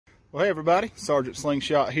Well, hey everybody, Sergeant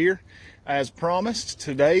Slingshot here. As promised,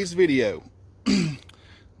 today's video,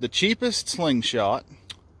 the cheapest slingshot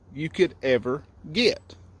you could ever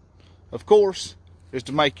get, of course, is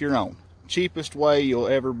to make your own. Cheapest way you'll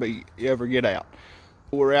ever get out.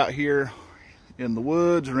 We're out here in the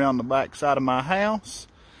woods around the back side of my house,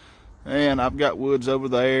 and I've got woods over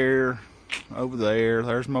there,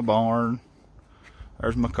 there's my barn,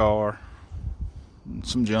 there's my car, and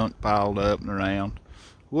some junk piled up and around.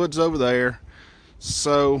 Woods over there.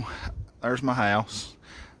 So there's my house.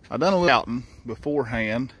 I done a little outing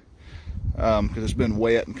beforehand because it's been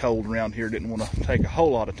wet and cold around here. Didn't want to take a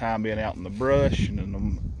whole lot of time being out in the brush and in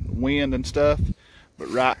the wind and stuff. But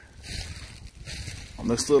right on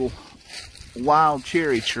this little wild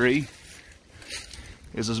cherry tree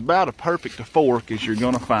is about as perfect a fork as you're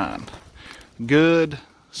gonna find. Good,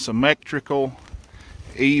 symmetrical,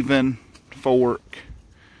 even fork.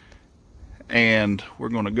 And we're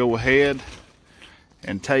going to go ahead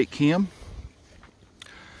and take him.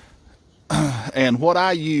 And what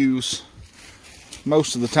I use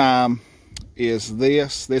most of the time is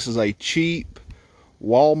this. This is a cheap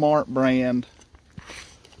Walmart brand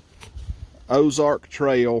Ozark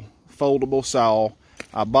Trail foldable saw.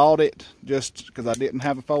 I bought it just because I didn't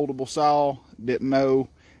have a foldable saw. Didn't know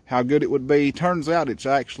how good it would be. Turns out it's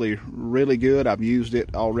actually really good. I've used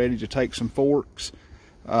it already to take some forks.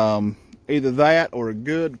 Either that or a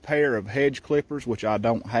good pair of hedge clippers, which I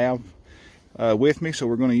don't have with me, so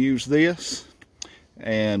we're going to use this,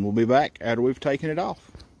 and we'll be back after we've taken it off.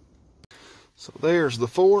 So there's the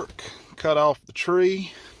fork, cut off the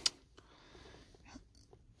tree,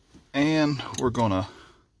 and we're going to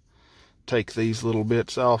take these little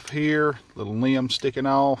bits off here, little limbs sticking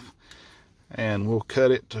off, and we'll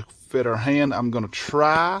cut it to fit our hand. I'm going to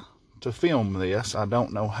try to film this. I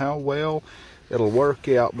don't know how well it'll work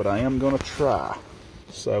out, but I am going to try.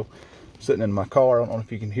 So, sitting in my car, I don't know if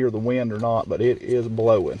you can hear the wind or not, but it is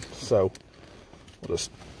blowing. So, we'll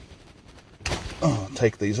just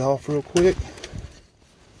take these off real quick.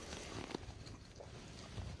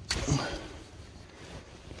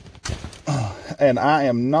 And I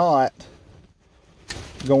am not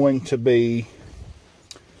going to be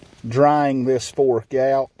drying this fork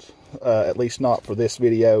out, at least not for this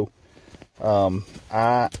video.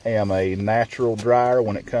 I am a natural dryer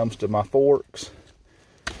when it comes to my forks.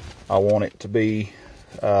 I want it to be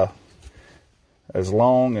as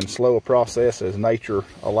long and slow a process as nature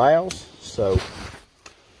allows. So,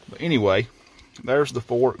 but anyway, there's the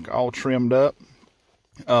fork all trimmed up.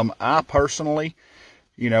 I personally,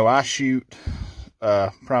 I shoot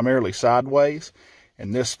primarily sideways,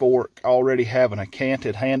 and this fork already having a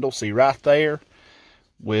canted handle. See right there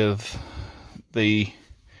with the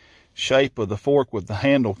shape of the fork with the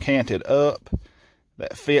handle canted up,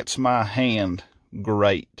 that fits my hand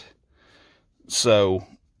great. So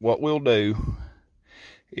what we'll do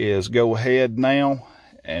is go ahead now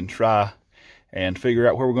and try and figure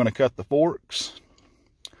out where we're going to cut the forks.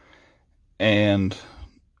 And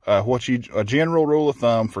a general rule of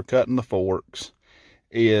thumb for cutting the forks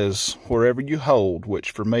is wherever you hold,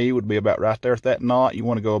 which for me would be about right there at that knot, you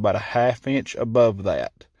want to go about a 1/2 inch above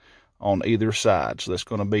that on either side. So that's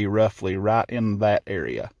going to be roughly right in that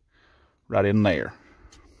area, right in there.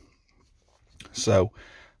 So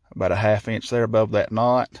about a 1/2 inch there above that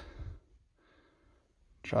knot.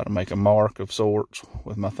 Try to make a mark of sorts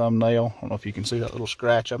with my thumbnail. I don't know if you can see that little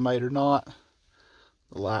scratch I made or not.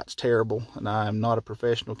 The light's terrible, and I am not a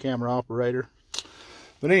professional camera operator.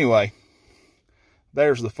 But anyway,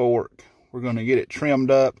 there's the fork. We're going to get it trimmed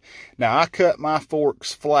up. Now, I cut my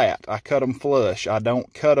forks flat. I cut them flush. I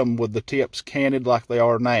don't cut them with the tips canted like they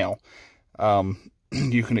are now.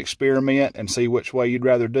 You can experiment and see which way you'd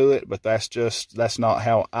rather do it, but that's not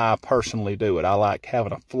how I personally do it. I like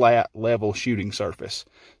having a flat, level shooting surface.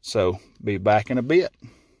 So, be back in a bit.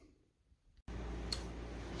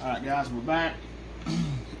 Alright guys, we're back.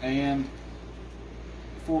 And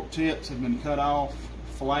fork tips have been cut off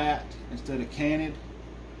flat instead of canted.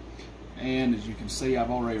 And as you can see,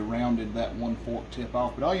 I've already rounded that one fork tip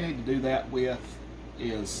off. But all you need to do that with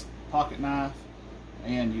is pocket knife,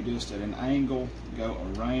 and you just at an angle go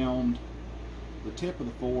around the tip of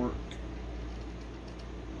the fork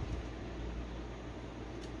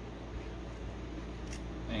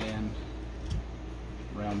and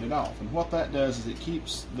round it off. And what that does is it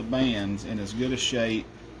keeps the bands in as good a shape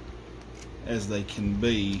as they can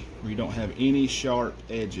be, where you don't have any sharp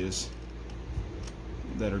edges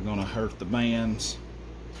that are going to hurt the bands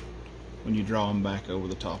when you draw them back over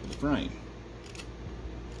the top of the frame.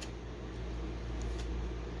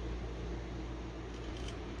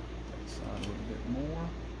 That side a little bit more.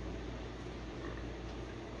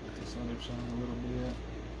 other side a little bit.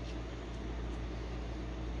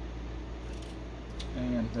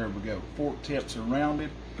 And there we go. Fork tips are rounded.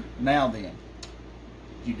 Now then,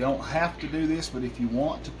 you don't have to do this, but if you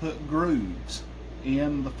want to put grooves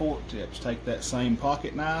in the fork tips, take that same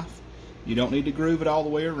pocket knife. You don't need to groove it all the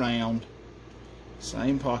way around.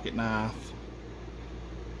 Same pocket knife.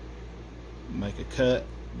 Make a cut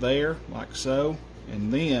there, like so.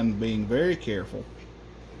 And then, being very careful,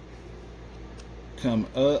 come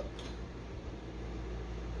up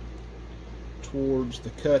towards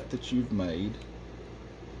the cut that you've made.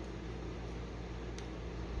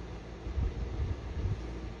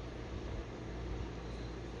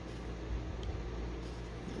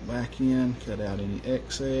 Go back in, cut out any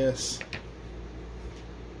excess.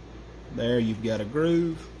 There, you've got a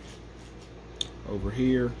groove. Over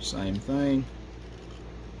here, same thing.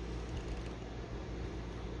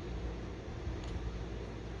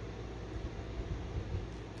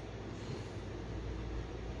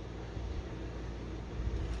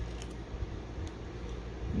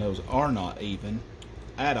 And those are not even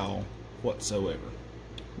at all whatsoever.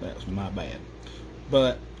 That was my bad.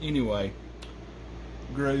 But anyway,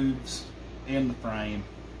 grooves in the frame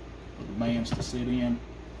for the bands to sit in.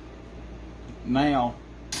 Now,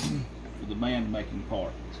 for the band making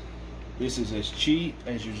part. This is as cheap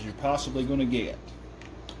as you're possibly going to get.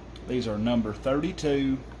 These are number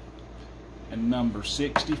 32 and number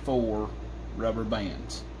 64 rubber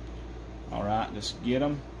bands. Alright, just get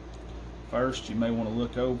them. First, you may want to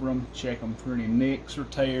look over them, check them for any nicks or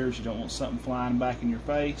tears. You don't want something flying back in your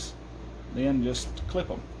face. Then just clip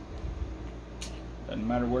them. Doesn't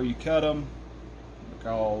matter where you cut them,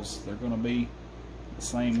 because they're going to be the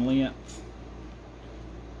same length.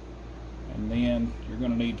 And then you're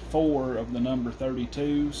going to need 4 of the number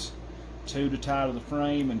 32s, 2 to tie to the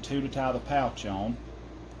frame and 2 to tie the pouch on.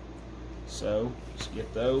 So let's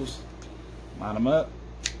get those, line them up,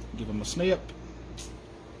 give them a snip.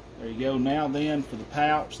 There you go. Now then, for the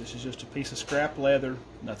pouch, this is just a piece of scrap leather,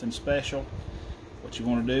 nothing special. What you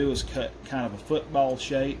want to do is cut kind of a football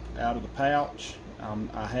shape out of the pouch.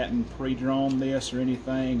 I hadn't pre-drawn this or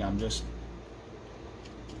anything. I'm just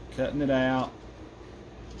cutting it out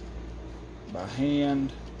by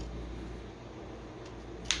hand.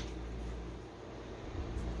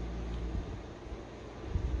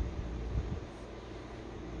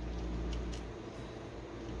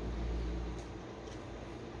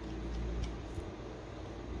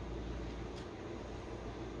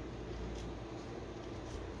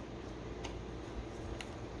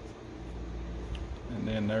 And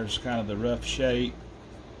then there's kind of the rough shape.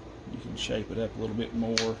 You can shape it up a little bit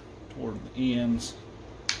more toward the ends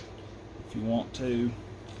if you want to.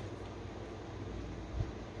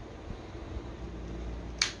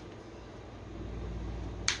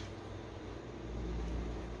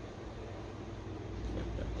 Clip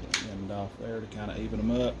that end off there to kind of even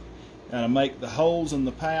them up. Now, to make the holes in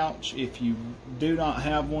the pouch, if you do not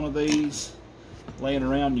have one of these laying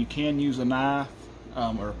around, you can use a knife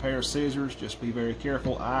or a pair of scissors. Just be very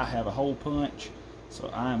careful. I have a hole punch, so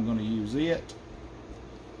I am going to use it.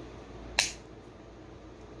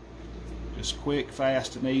 Just quick,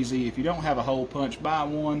 fast, and easy. If you don't have a hole punch, buy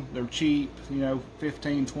one. They're cheap, you know,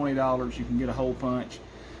 $15, $20. You can get a hole punch.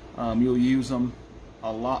 You'll use them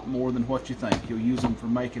a lot more than what you think. You'll use them for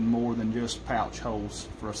making more than just pouch holes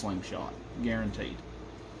for a slingshot, guaranteed.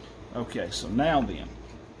 Okay, so now then,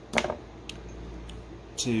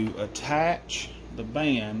 to attach the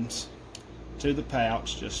bands to the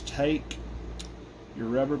pouch, just take your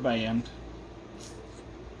rubber band,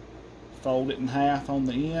 fold it in half on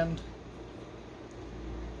the end,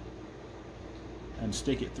 and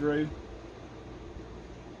stick it through.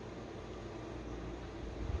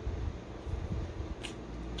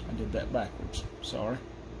 I did that backwards, sorry.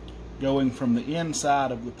 Going from the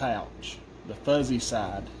inside of the pouch, the fuzzy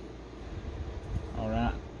side,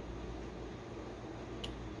 alright,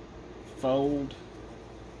 fold,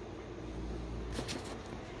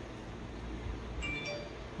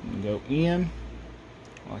 and go in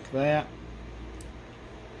like that,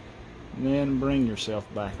 and then bring yourself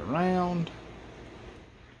back around.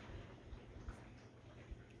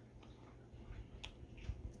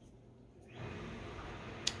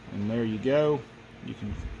 And there you go. You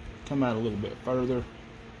can come out a little bit further,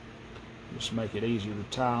 just make it easier to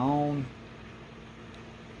tie on.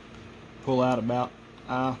 Pull out about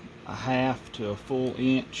a half to a full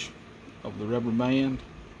inch of the rubber band,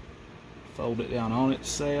 fold it down on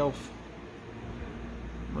itself,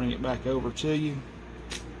 bring it back over to you.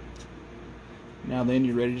 Now then,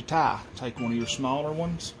 you're ready to tie. Take one of your smaller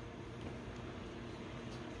ones,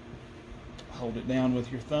 hold it down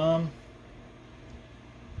with your thumb,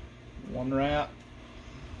 One wrap.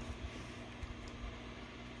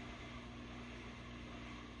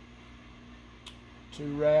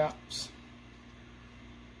 Two wraps.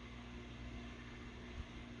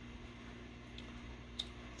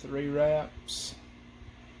 Three wraps.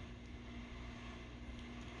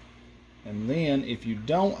 And then if you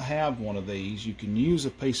don't have one of these, you can use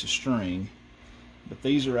a piece of string, but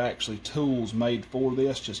these are actually tools made for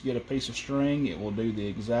this. Just get a piece of string, it will do the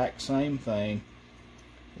exact same thing.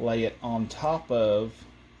 Lay it on top of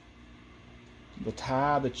the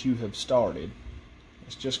tie that you have started.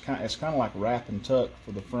 It's kind of like wrap and tuck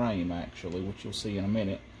for the frame actually, which you'll see in a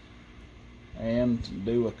minute. And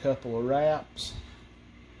do a couple of wraps.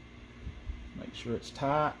 Make sure it's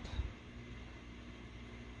tight.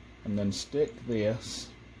 And then stick this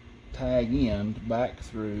tag end back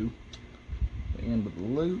through the end of the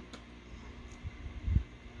loop.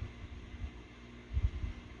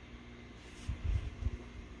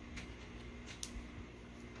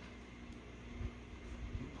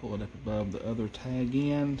 Pull it up above the other tag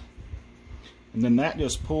end. And then that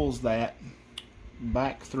just pulls that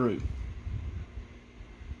back through.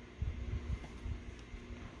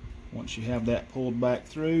 Once you have that pulled back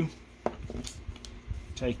through,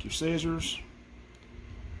 take your scissors,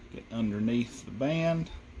 get underneath the band,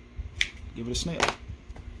 give it a snip.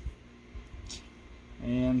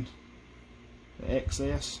 And the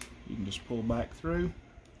excess you can just pull back through.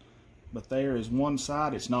 But there is one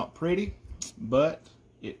side. It's not pretty, but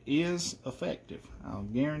it is effective. I'll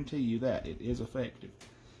guarantee you that it is effective.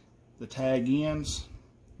 The tag ends,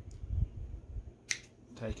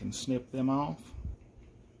 take and snip them off.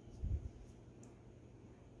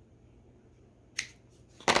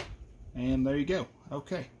 And there you go.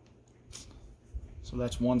 Okay. So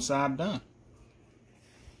that's one side done.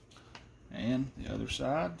 And the other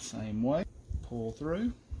side, same way. Pull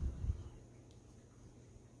through.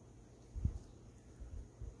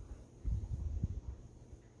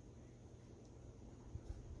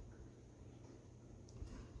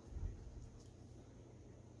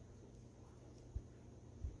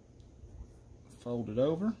 Fold it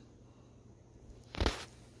over.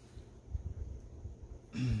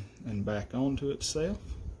 And back onto itself.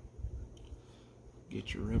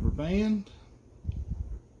 Get your rubber band.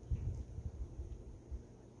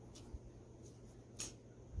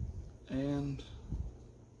 And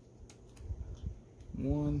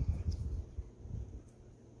 1,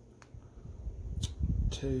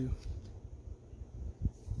 2,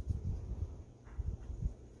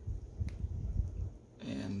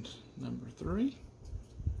 and number 3.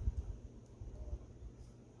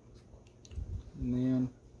 And then,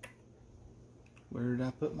 where did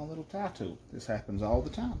I put my little tie tool? This happens all the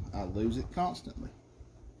time. I lose it constantly.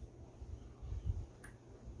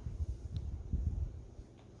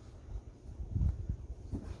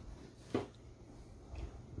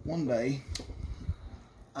 One day,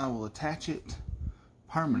 I will attach it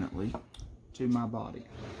permanently to my body.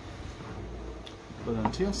 But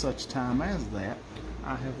until such time as that,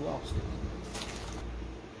 I have lost it.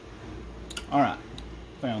 Alright,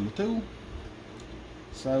 found the tool.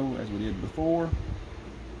 So, as we did before,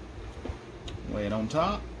 lay it on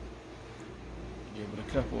top, give it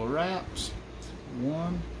a couple of wraps,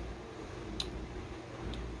 1,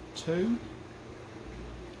 2,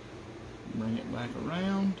 bring it back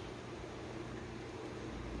around,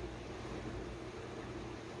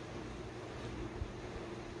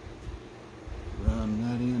 run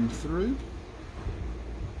that end through,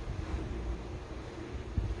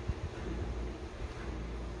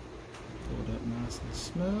 pull it up nice and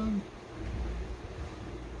snug,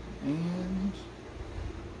 and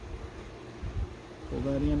pull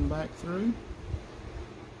that end back through.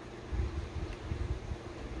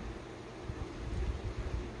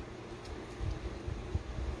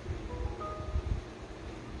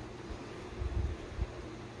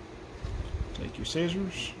 Take your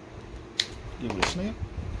scissors, give it a snip,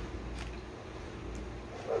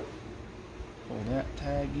 pull that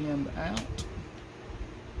tag end out,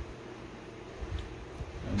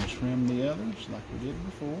 and trim the others like we did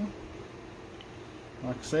before.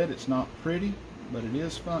 Like I said, it's not pretty, but it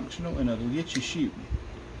is functional and it'll get you shooting.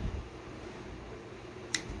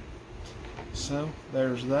 So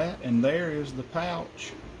there's that, and there is the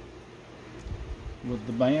pouch with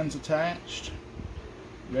the bands attached,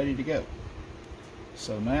 ready to go.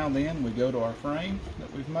 So now then we go to our frame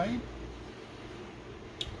that we've made.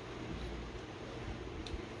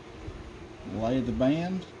 Lay the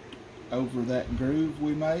band over that groove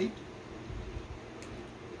we made.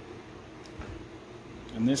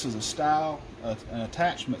 And this is a style, an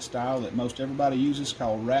attachment style that most everybody uses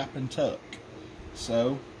called wrap and tuck.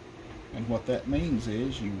 So And what that means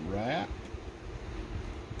is you wrap,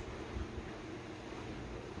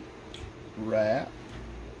 wrap,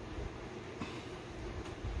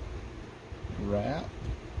 wrap,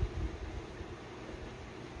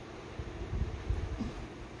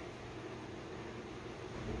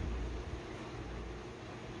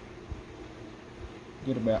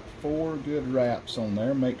 get about 4 good wraps on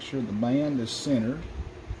there. Make sure the band is centered.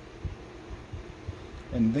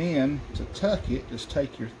 And then to tuck it, just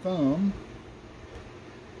take your thumb,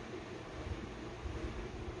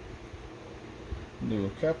 do a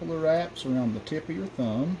couple of wraps around the tip of your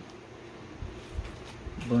thumb,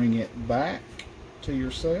 bring it back to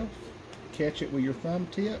yourself, catch it with your thumb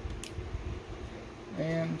tip,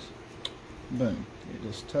 and boom. It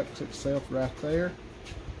just tucks itself right there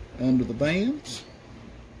under the bands.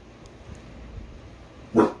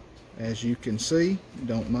 As you can see,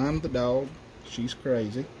 don't mind the dog. She's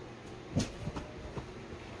crazy.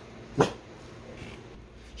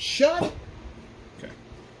 Shut it!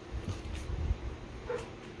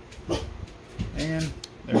 Okay. And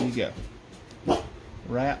there you go.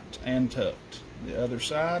 Wrapped and tucked. The other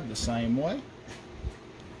side, the same way.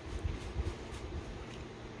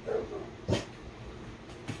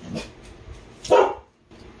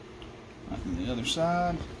 And the other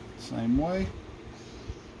side, same way.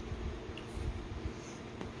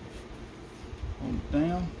 Hold it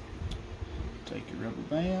down, take your rubber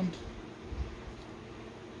band,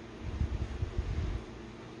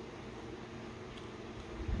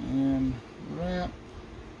 and wrap,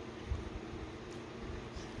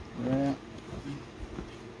 wrap,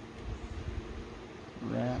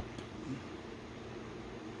 wrap,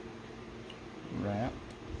 wrap,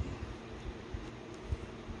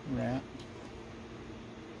 wrap,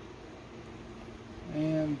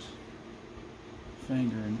 and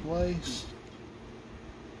finger in place.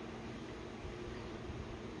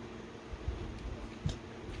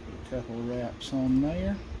 Couple of wraps on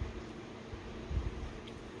there.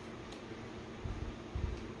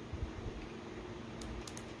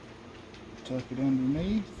 Tuck it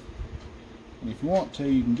underneath. And if you want to,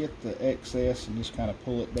 you can get the excess and just kind of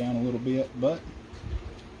pull it down a little bit, but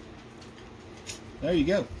there you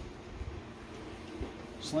go.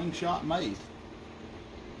 Slingshot made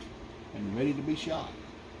and ready to be shot.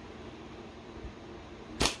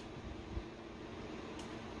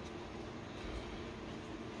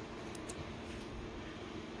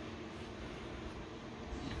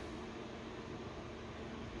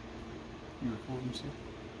 You recording still?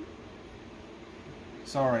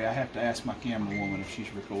 Sorry, I have to ask my camera woman if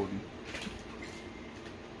she's recording.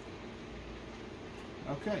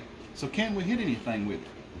 Okay, so can we hit anything with it?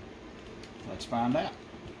 Let's find out.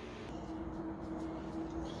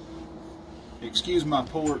 Excuse my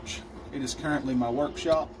porch. It is currently my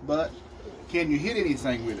workshop, but can you hit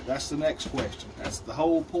anything with it? That's the next question. That's the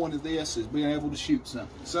whole point of this, is being able to shoot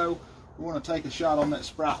something. So we're going to take a shot on that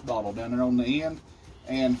Sprite bottle down there on the end.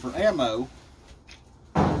 And for ammo,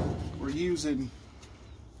 we're using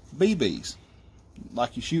BBs,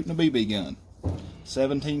 like you're shooting a BB gun,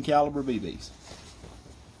 17 caliber BBs.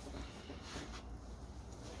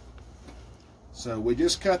 So we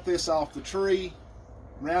just cut this off the tree,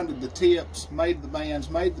 rounded the tips, made the bands,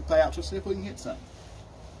 made the pouch. Let's see if we can hit something.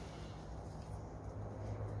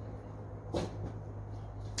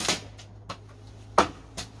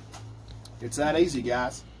 It's that easy,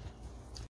 guys.